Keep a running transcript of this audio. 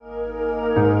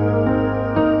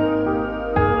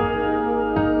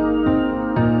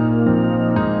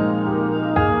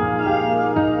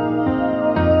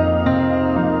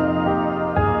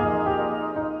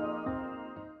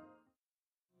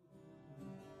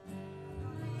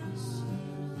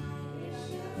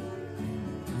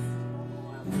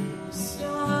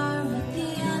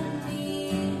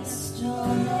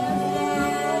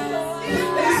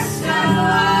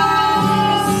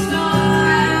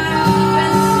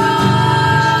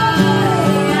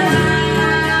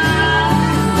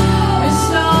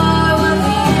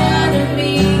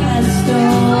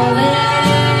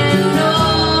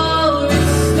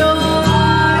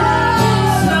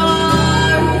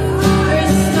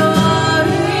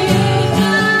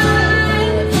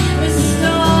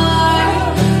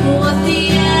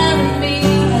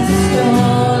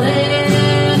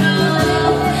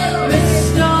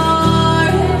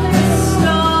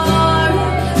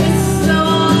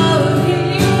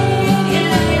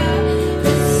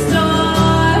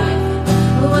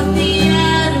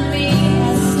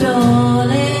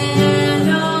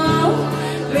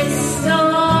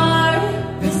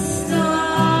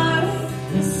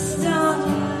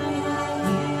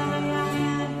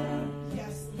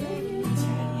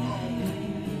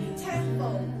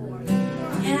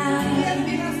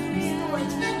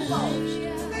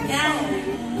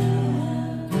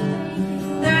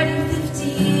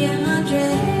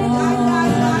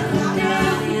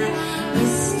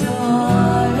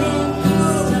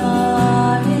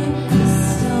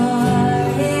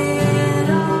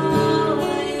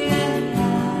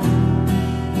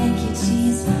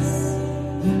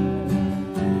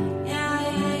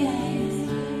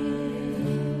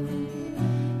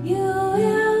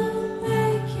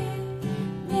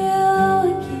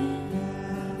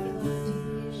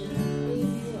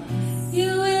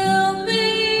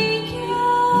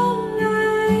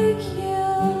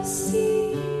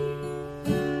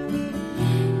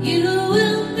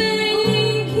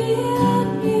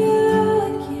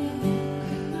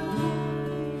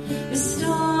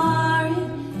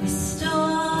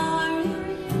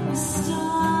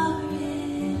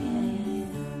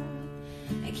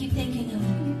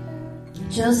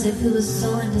Joseph, who was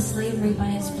sold into slavery by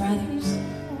his brothers.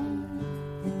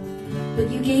 But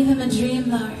you gave him a dream,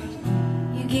 Lord.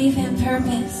 You gave him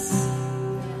purpose.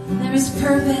 There is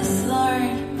purpose,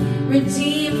 Lord.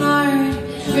 Redeem, Lord.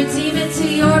 Redeem it to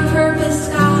your purpose,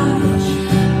 God.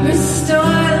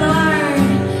 Restore,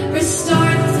 Lord. Restore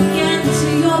us again to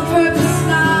your purpose,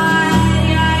 God.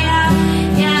 Yeah, yeah,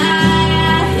 yeah,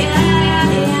 yeah, yeah,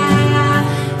 yeah.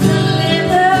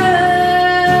 Deliver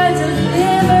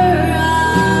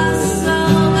us, oh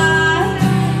God.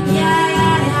 Yeah,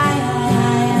 yeah, yeah,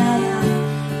 yeah, yeah.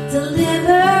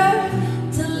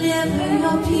 Deliver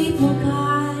your people, God.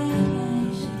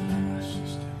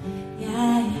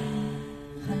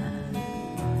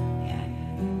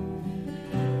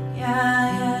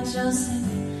 Joseph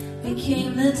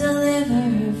became the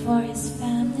deliverer for his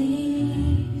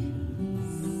family.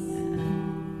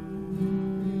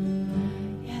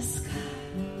 Yes, God.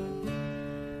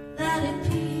 Let it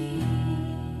be.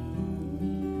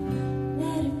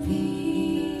 Let it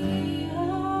be. Oh,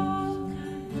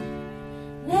 God.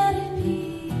 Let it be.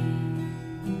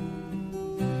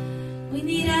 We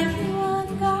need everyone,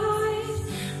 God.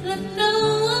 Let no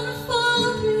one fall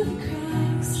through the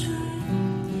cracks, God.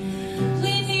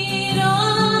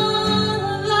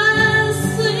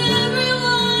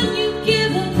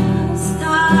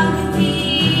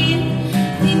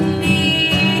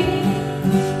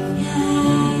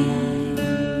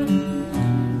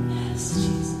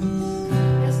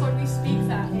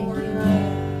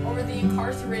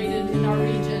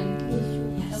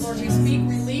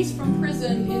 From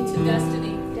prison into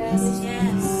destiny. Yes.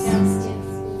 Yes. Yes.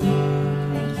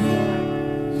 Thank you, Lord.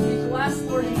 We bless,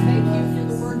 Lord, and thank you for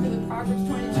the work of the Proverbs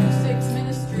 22:6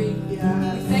 ministry. We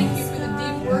thank you for the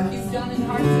deep work you've done in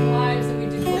hearts and lives, and we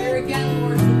declare again,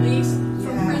 Lord, release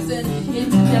from prison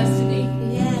into destiny.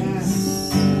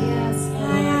 Yes. Yes.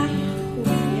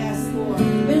 Yes, Lord.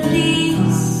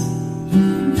 Release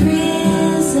from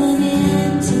prison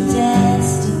into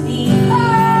destiny.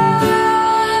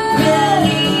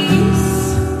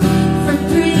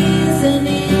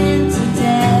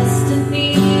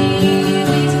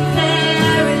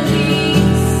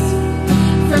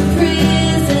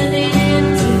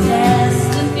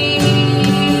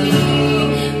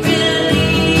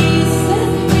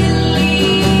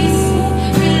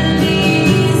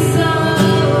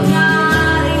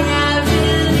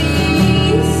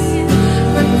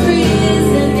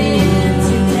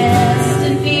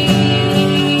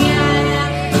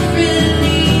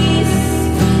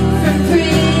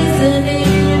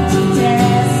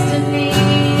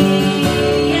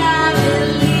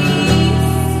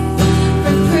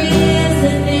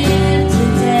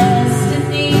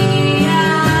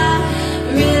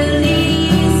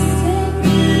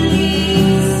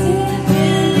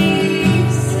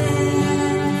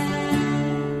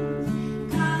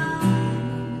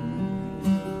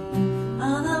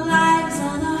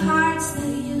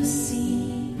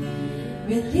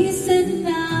 Release it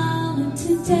now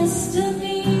into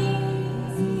destiny,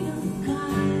 oh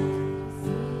God.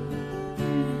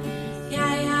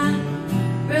 Yeah, yeah.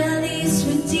 Release,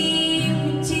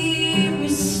 redeem,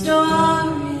 restore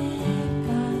it,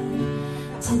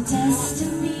 God, to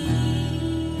destiny.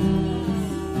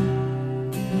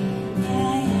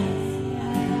 Yeah, yeah,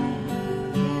 yeah,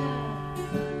 yeah.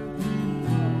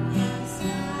 Yes,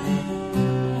 God.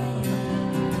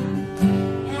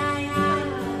 Yeah, yeah.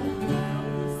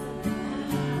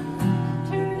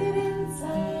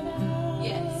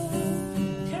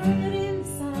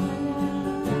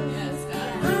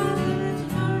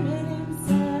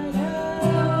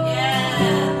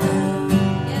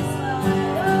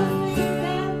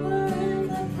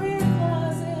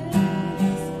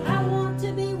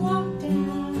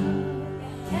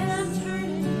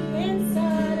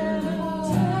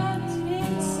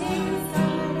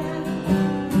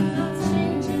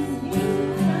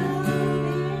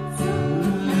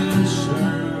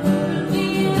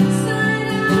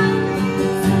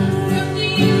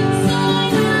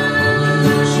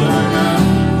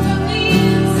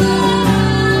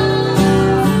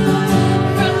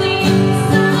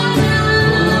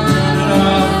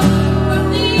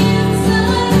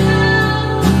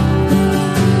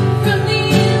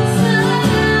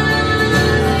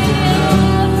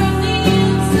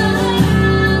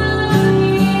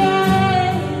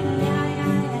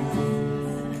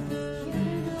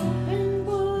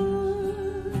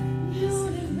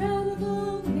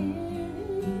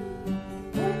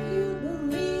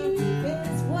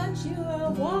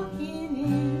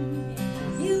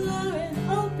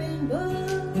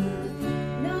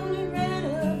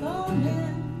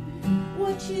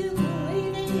 You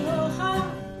believe in your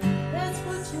heart, that's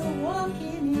what you're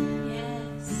walking in. Yeah.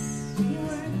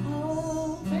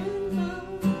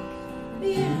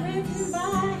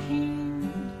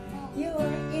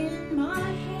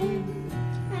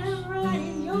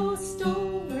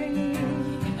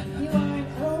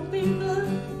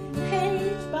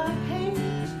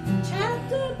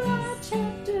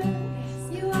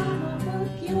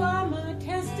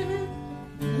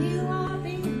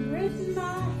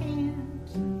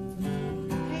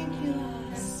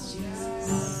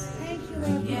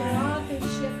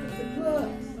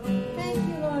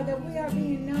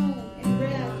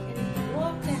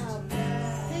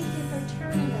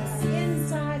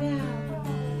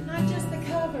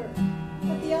 paper,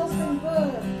 with the open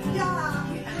book.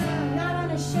 Not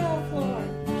on a shelf, Lord,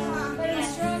 but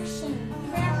instruction,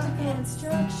 practical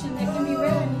instruction that can be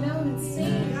read and known and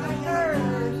seen and heard.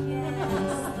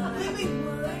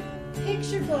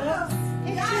 Picture books,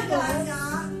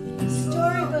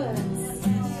 storybooks.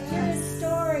 You're a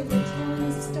story, you're telling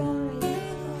a story.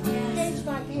 Page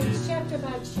by page, chapter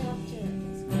by chapter.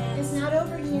 It's not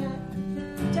over yet.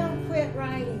 Don't quit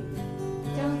writing.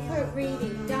 Don't quit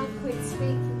reading. Don't quit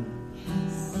speaking.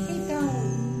 Keep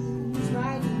going. He's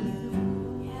writing you.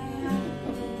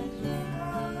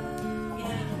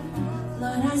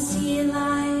 Lord, I see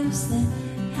lives that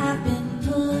have been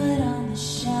put on the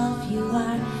shelf. You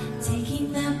are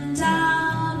taking them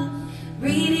down and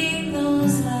reading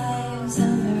those lives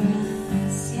over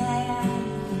us.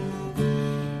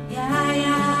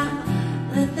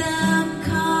 Let them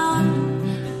come,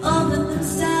 open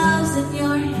themselves in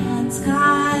your hands,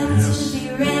 God, to be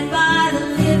read by the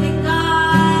living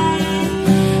God,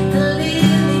 the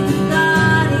living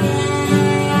God.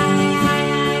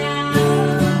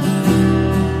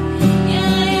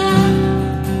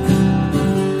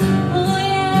 Oh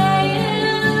yeah,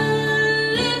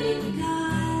 living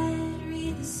God.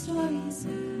 Read the stories,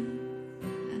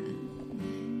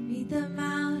 read them out.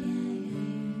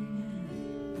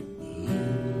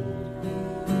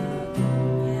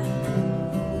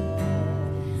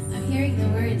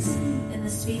 In the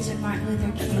speech of Martin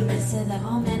Luther King that said that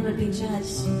all men would be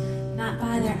judged not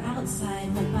by their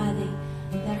outside but by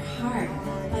their heart,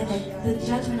 by the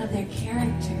judgment of their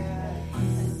character,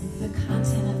 the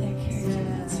content of their character.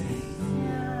 That's right.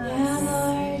 Yeah,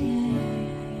 Lord, yeah.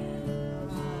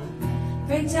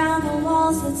 Break down the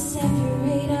walls that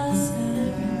separate us,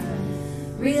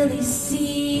 God. Really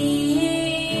seeing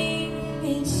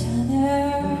each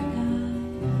other, God.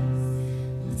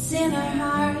 What's in our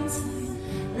hearts?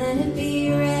 Let it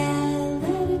be read,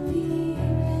 let it be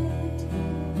read.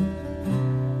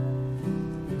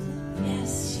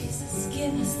 Yes, Jesus,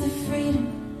 give us the freedom.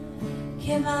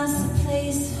 Give us a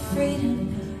place of freedom.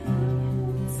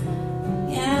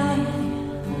 Yeah.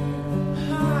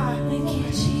 Thank you,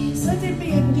 Jesus. Let there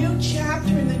be a new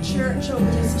chapter in the church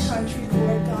over this country,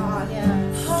 Lord God.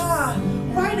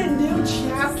 Write a new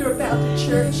chapter about the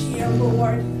church here,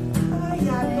 Lord.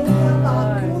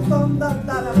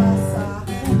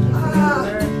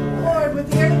 Lord, when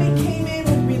the enemy came in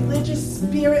with religious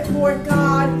spirit, Lord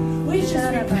God, we just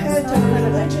repent of the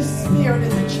religious spirit in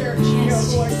the church here,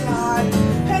 Lord God.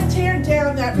 And tear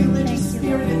down that religious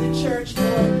spirit in the church,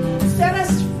 Lord. Set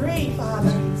us free,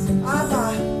 Father.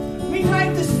 Abba,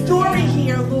 rewrite the story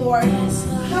here, Lord.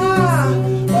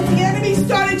 When the enemy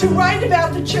started to write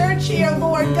about the church here,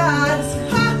 Lord God,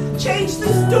 change the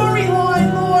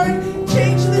storyline, Lord.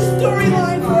 Change the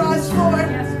storyline for us, Lord.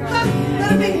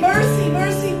 Let it be mercy,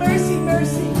 mercy, mercy,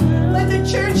 mercy. Let the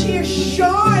church here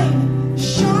shine.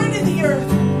 Shine in the earth.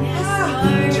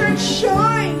 Church,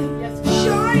 shine.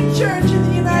 Shine, church in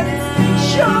the United States.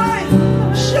 Shine.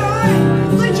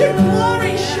 Shine. Let your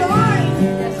glory shine.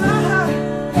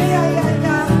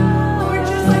 Lord,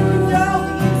 just like you know,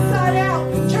 the inside out.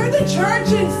 Turn the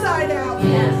church inside out.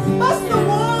 Bust the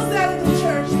walls out of the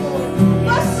church, Lord.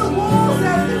 Bust the walls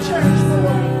out of the church,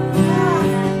 Lord.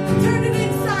 Turn it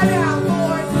inside out,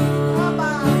 Lord.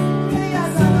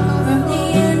 From the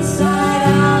inside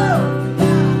out.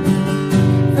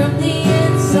 From the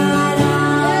inside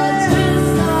out. Turn us,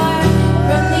 Lord.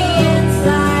 From the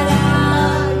inside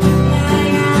out.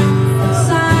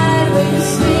 Inside where your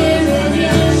spirit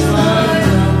is, Lord.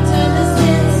 Turn us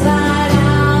inside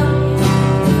out.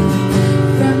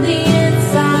 From the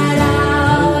inside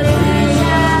out.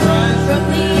 From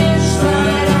the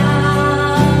inside out.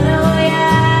 Oh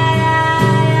yeah.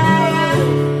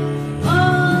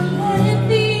 Oh, let it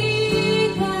be,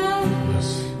 God,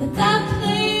 that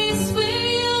place where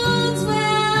you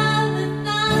dwell in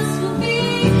us will be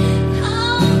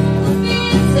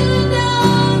to know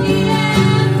the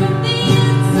end from the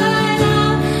inside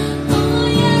out. Oh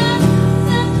yeah,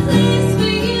 that place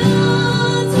where you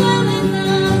dwell in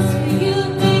us, where you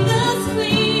make us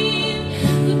clean,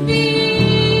 would be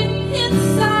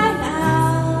inside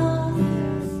out.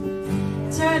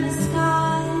 Turn us,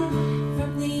 God,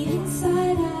 from the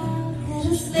inside out. Let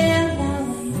us live that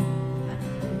way.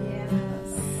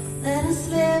 Let us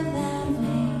live that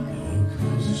way.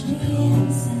 Just the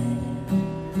inside out.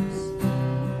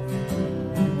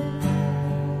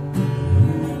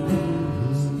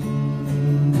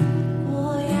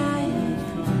 Oh yeah.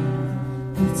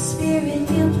 The spirit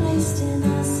you placed in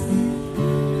us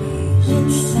live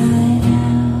inside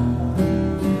out.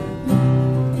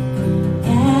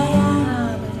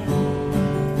 Yeah.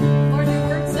 Lord, your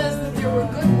word says that there were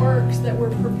good works that were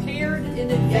prepared prepared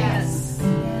in advance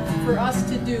for us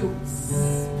to do.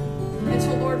 And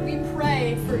so, Lord, we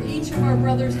pray for each of our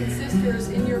brothers and sisters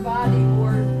in your body,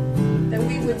 Lord, that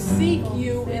we would seek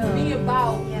you and be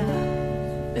about,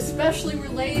 especially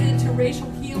related to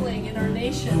racial healing in our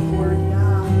nation, Lord,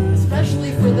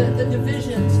 especially for the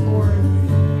divisions, Lord.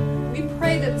 We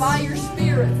pray that by your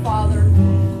Spirit, Father,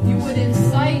 you would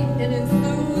incite and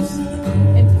enthuse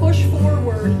and push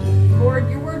forward. Lord,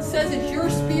 your word says it's your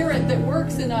Spirit that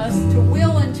works in us to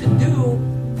will and to do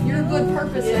your good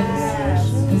purposes.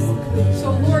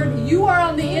 So, Lord, you are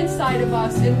on the inside of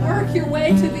us, and work your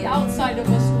way to the outside of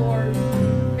us, Lord.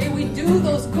 May we do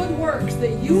those good works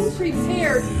that you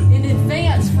prepared in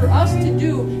advance for us to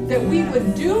do, that we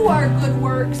would do our good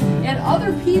works and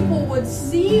other people would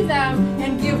see them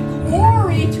and give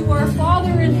glory to our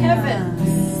Father in heaven.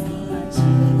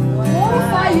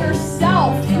 Glorify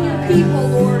yourself in your people,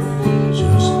 Lord.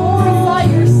 Glorify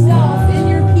yourself in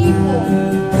your people.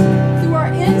 Through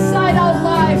our inside-out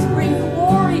lives, bring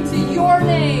glory to your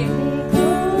name.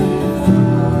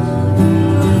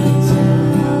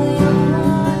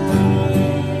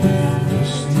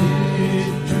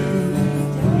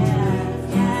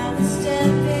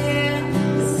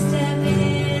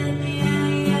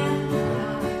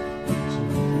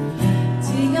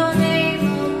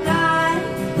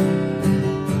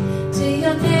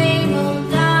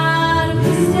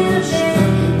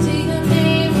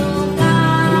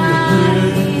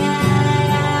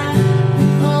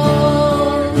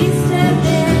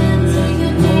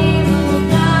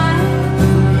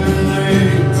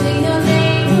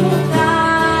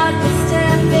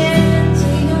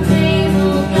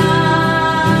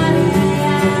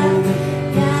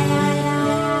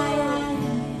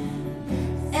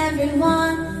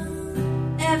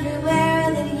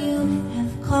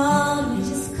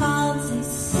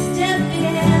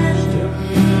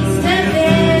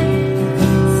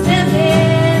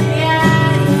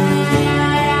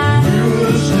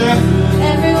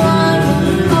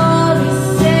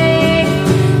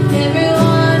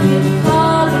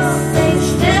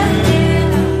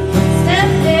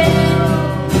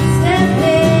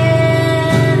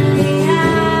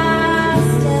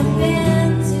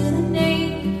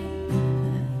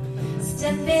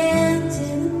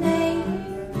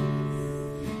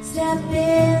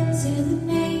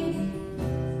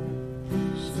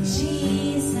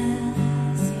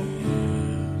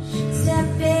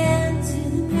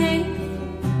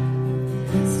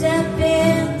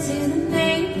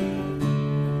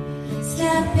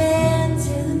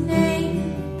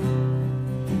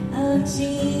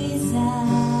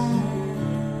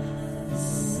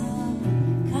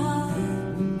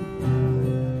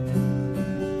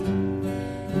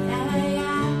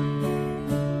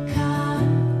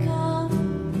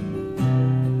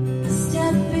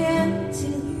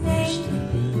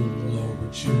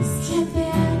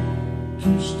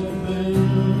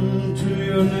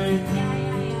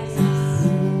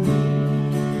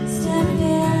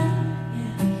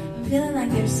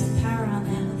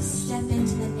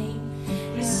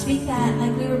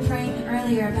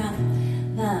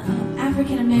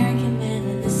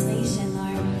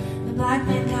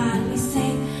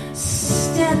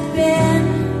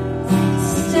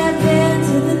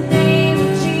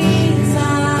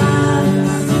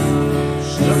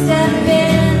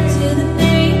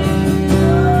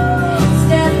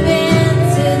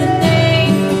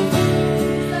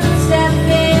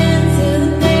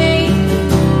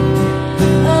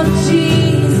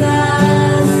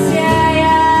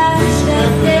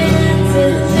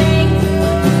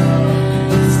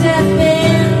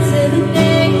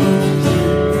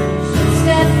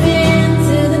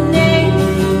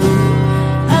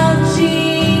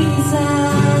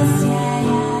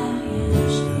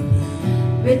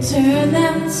 Return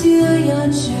them to your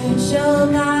church, oh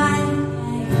God.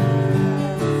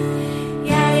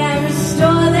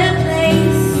 Restore their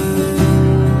place.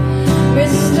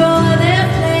 Restore their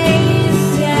place.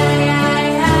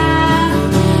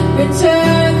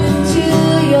 Return them to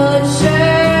your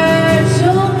church,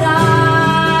 oh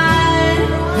God.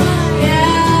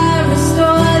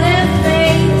 Restore their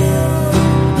place.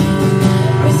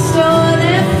 Restore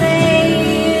their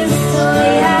place. Oh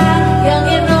yeah, young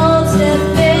and old step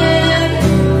in.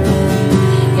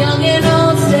 Young and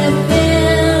old step in.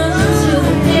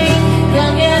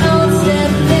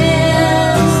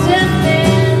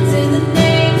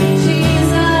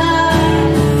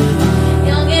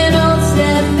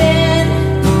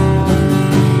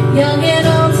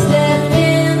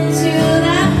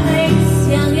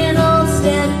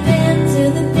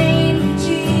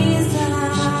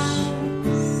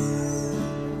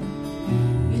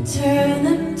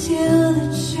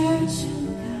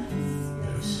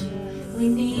 We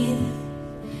need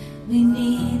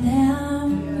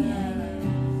them.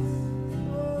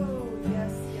 Oh,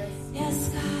 yes, yes. Yes,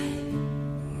 God.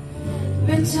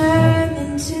 Return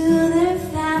them to their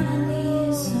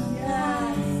families, oh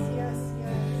God. Yes, yes.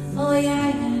 Oh yeah,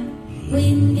 yeah.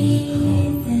 We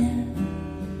need them.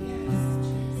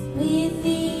 We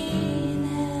need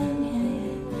them, yeah,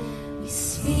 yeah. We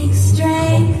speak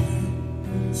strength,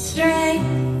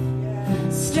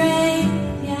 strength, strength,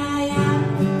 yeah, yeah.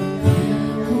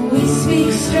 We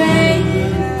speak strength,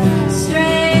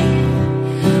 strength,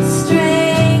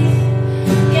 strength,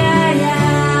 yeah,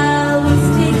 yeah. We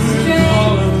speak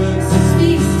strength,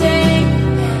 strength,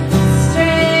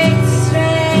 strength,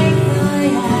 strength, oh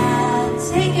yeah.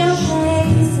 Take your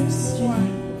place of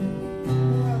strength.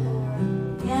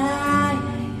 Yeah, yeah, yeah, yeah.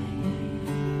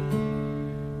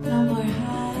 No more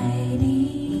hiding.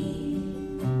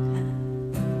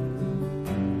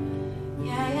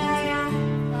 Yeah, yeah, yeah.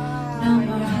 No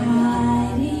more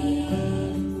hiding.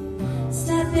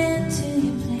 Step into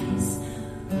your place now.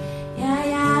 Yeah,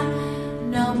 yeah.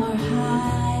 No more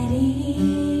hiding.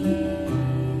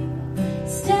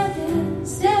 Step in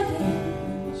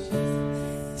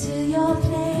to your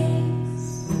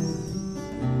place.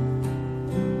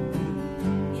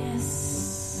 Yes.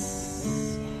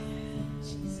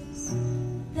 Jesus.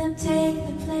 Then take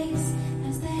the place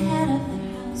as the head of their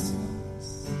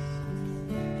households.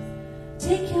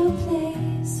 Take your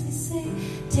place, we say.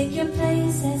 Take your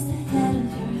place as the head of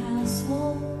your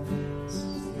households.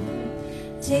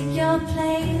 Take your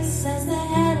place as the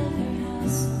head of your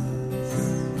households.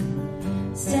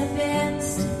 Step in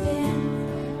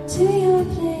to your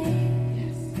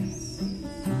place.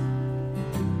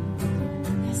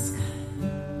 Yes, God.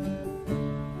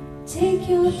 Take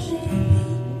your place.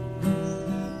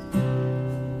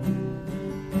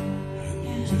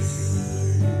 Yes.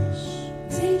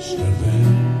 Take your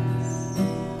place.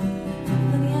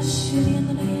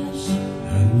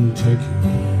 And take your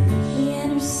place. We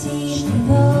intercede for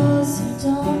those who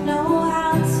don't know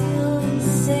how to. We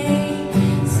say,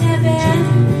 step in,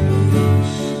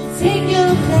 take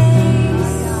your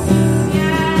place.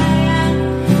 Yeah,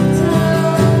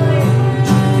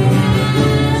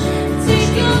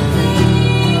 take your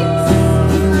place.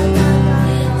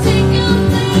 Take your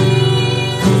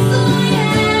place. Oh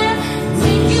yeah,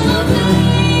 take your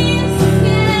place.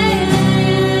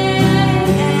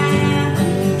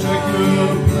 Take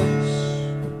your place.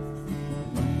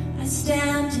 I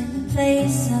stand in the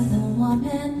place of the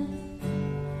woman,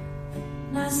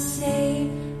 and I say,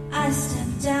 I step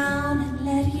down and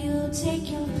let you take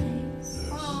your place.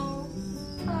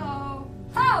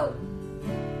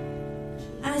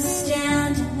 I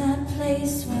stand in that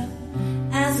place where,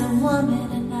 as a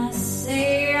woman, and I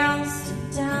say, I'll step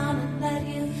down and let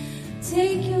you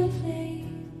take your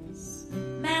place.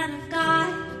 Man of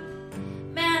God,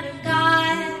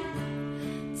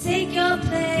 take your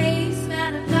place,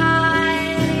 man of God.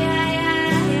 Yeah.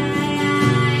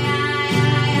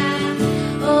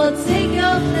 Oh, take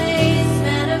your place,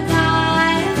 man of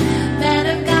God. Man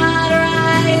of God,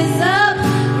 rise up,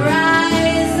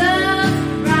 rise up,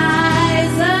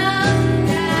 rise up.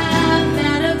 Yeah,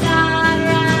 man of God,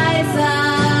 rise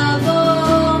up.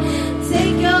 Oh,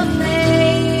 take your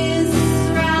place,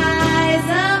 rise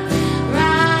up,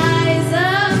 rise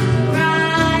up,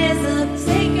 rise up.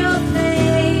 Take your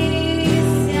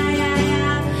place,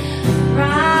 yeah.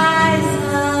 Rise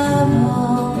up,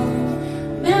 oh,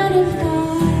 man of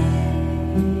God.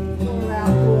 Pour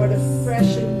out, Lord, a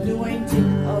fresh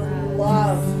anointing of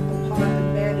love upon the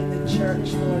men in the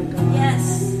church, Lord God.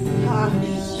 Yes.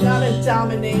 Not a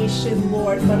domination,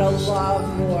 Lord, but a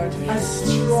love, Lord. A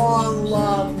strong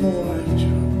love, Lord.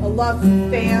 A love for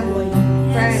family,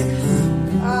 friends.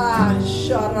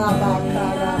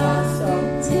 Sharabakarabaso.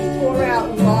 Pour out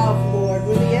love, Lord,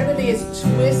 where the enemy is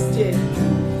twisted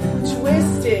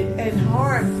and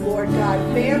harmed, Lord God,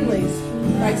 families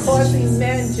by causing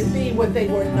men to be what they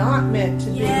were not meant to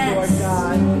be, Yes. Lord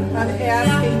God. I'm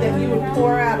asking that you would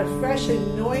pour out a fresh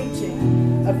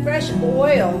anointing, a fresh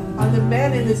oil on the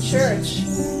men in the church,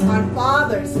 on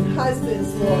fathers and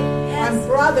husbands, Lord, on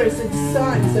brothers and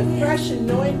sons, a fresh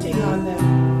anointing on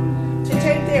them to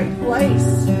take their place.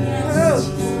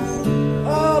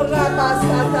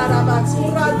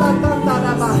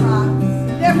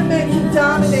 Never meant to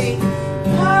dominate.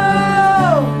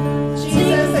 Oh,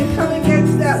 Jesus, I come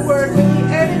against that word when the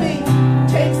enemy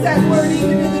takes that word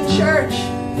even to the church.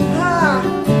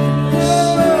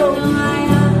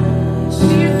 To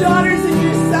your daughters and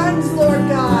your sons, Lord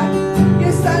God.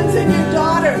 Your sons and your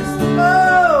daughters.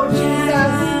 Oh,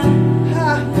 Jesus.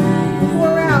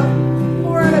 Pour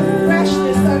out a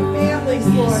freshness on families,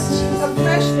 Lord. A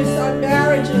freshness on marriage.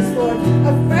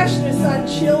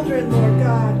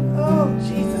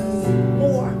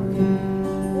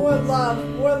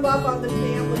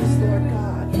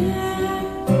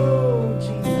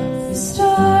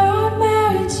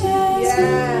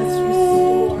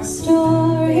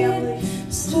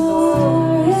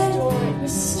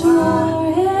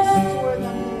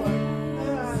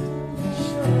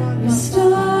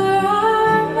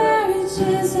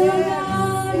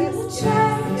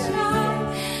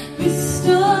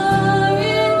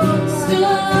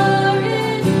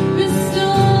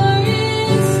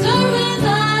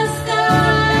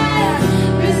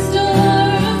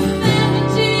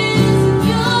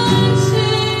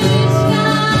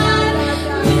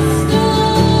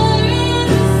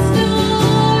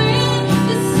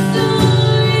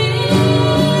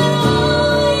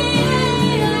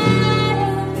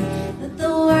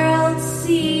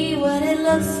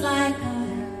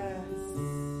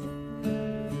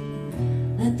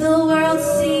 Let the world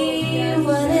see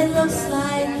what it looks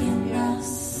like in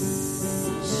us.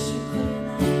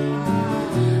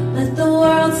 Let the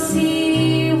world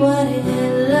see what it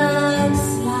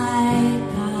looks like,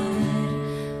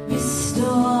 God.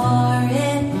 Restore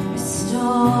it,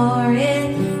 restore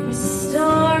it,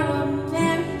 restore our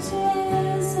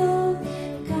marriages, oh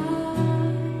God.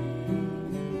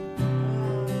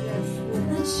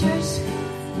 The church,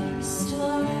 God,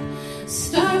 restore it.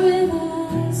 Start with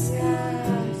us, God.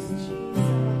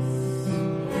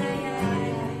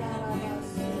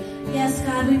 Yes,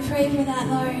 God, we pray for that,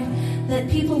 Lord, that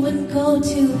people wouldn't go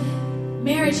to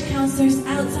marriage counselors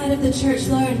outside of the church,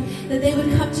 Lord, that they would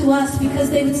come to us because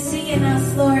they would see in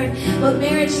us, Lord, what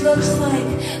marriage looks like,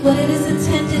 what it is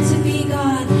intended to be,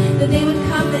 God, that they would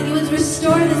come, that you would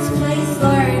restore this place,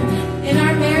 Lord, in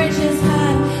our marriages,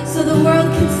 God, so the world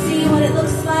can see what it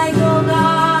looks like, oh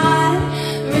God.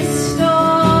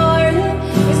 Restore it,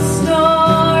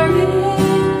 restore it,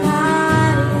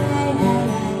 God.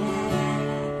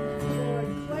 Lord,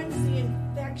 cleanse the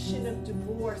infection of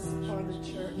divorce upon the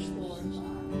church, Lord,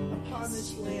 upon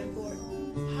this land, Lord.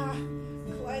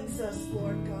 Cleanse us,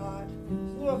 Lord God.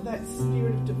 Lord, that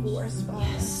spirit of divorce, Father.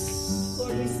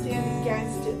 Lord, we stand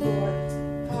against it,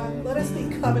 Lord. Let us be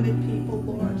covenant people,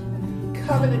 Lord.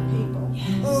 Covenant people.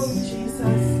 Oh,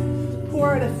 Jesus.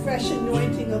 Pour out a fresh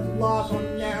anointing of love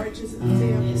on marriages and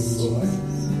families, Lord.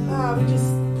 We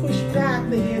just push back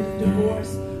the hand of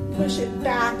divorce. Push it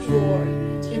back, Lord,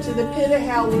 into the pit of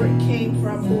hell where it came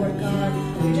from, Lord God.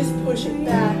 We just push it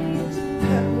back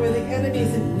where the enemy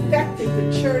is infecting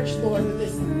the church, Lord, with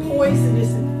this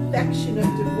poisonous infection of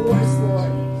divorce,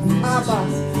 Lord. Abba,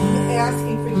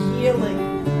 asking for healing.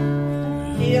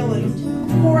 Healing.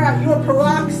 Pour out your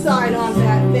peroxide on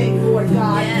that thing, Lord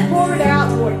God. Yes. Pour it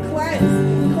out, Lord.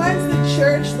 Cleanse. Cleanse the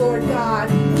church, Lord God.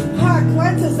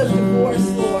 Cleanse us of divorce,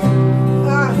 Lord.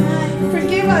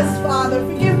 Forgive us, Father.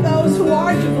 Forgive those who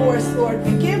are divorced, Lord.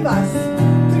 Forgive us.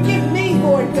 Forgive me,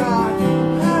 Lord God.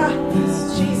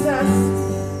 Jesus.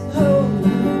 Oh.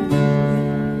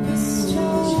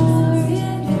 Restore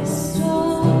it,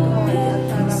 restore it,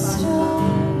 restore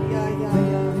it.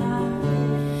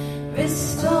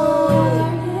 Restore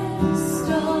it,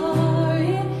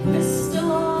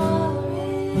 restore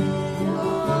it,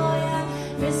 oh yeah.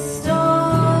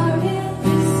 Restore it,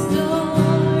 restore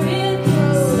it,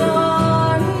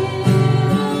 restore it,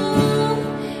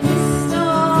 restore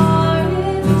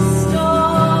it,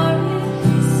 restore it,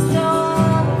 restore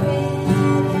it,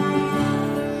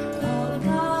 oh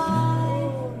God.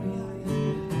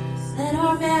 Let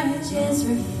our marriages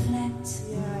reflect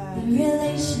the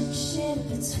relationship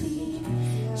between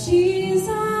Jesus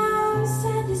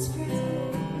and His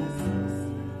bride.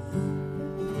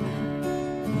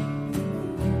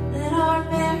 Let our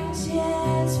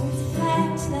marriages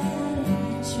reflect that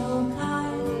image, oh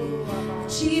God,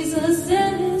 Jesus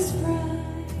and His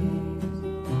bride.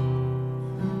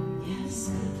 Yes,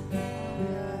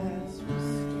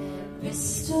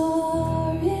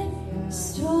 restore it,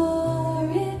 restore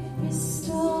it,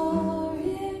 restore it.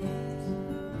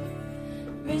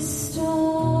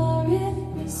 Restore it,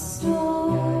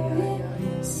 restore it,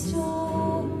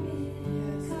 restore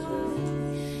it, God.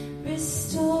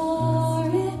 Restore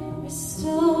it,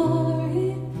 restore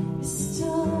it,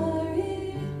 restore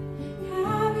it.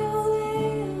 Have your way,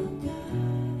 oh God.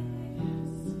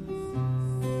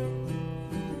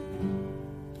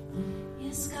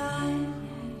 Yes, God.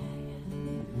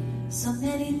 So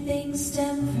many things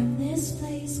stem from this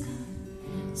place,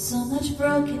 God. So much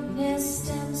brokenness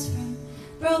stems from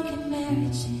broken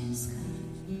marriages, God.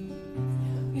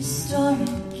 Restore it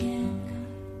again,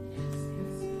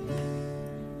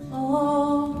 God.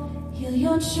 Oh, heal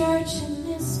your church in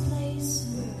this place,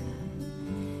 oh God.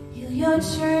 Heal your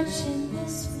church in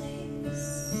this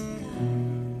place, God.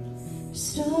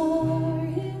 Restore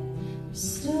it,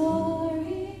 restore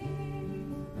it,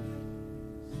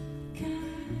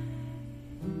 God.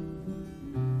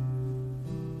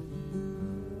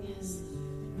 Yes.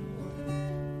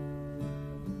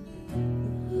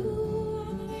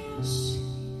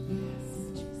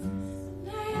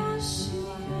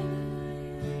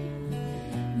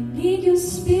 We need your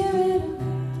spirit, oh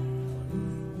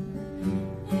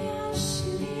God.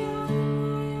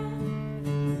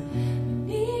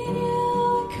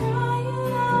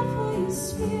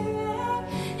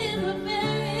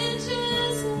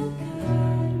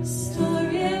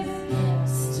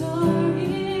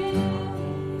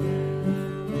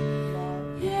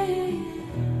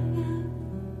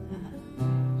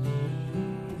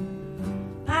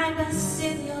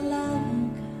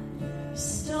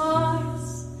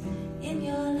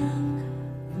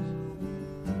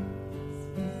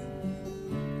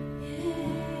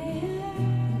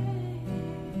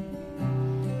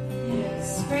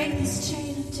 this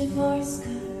chain of divorce,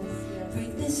 God.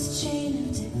 Break this chain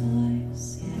of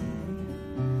divorce,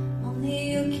 yeah.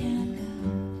 Only you can,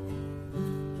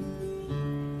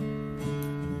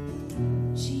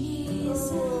 God.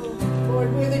 Jesus.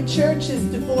 Lord, where the church is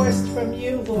divorced from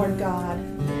you, Lord God,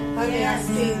 I'm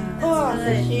asking for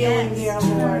healing there,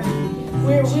 Lord.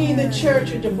 Where we, the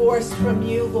church, are divorced from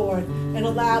you, Lord, and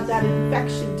allowed that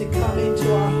infection to come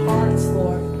into our hearts,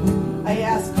 Lord. I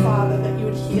ask, Father, that you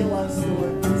would heal us,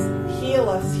 Lord. Heal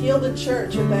us. Heal the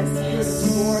church of that spirit of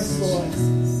divorce, Lord.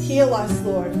 Heal us,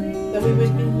 Lord, that we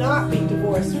would not be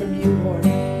divorced from you, Lord.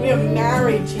 We are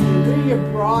married to you. We're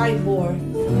your bride, Lord.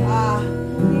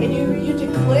 And you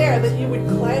declare that you would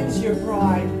cleanse your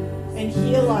bride and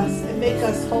heal us and make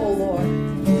us whole, Lord.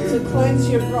 So cleanse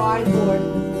your bride, Lord.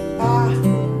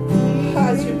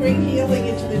 As you bring healing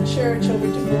into the church over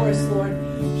divorce, Lord,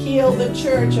 heal the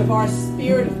church of our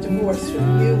spirit of divorce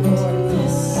from you, Lord.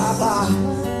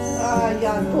 Abba.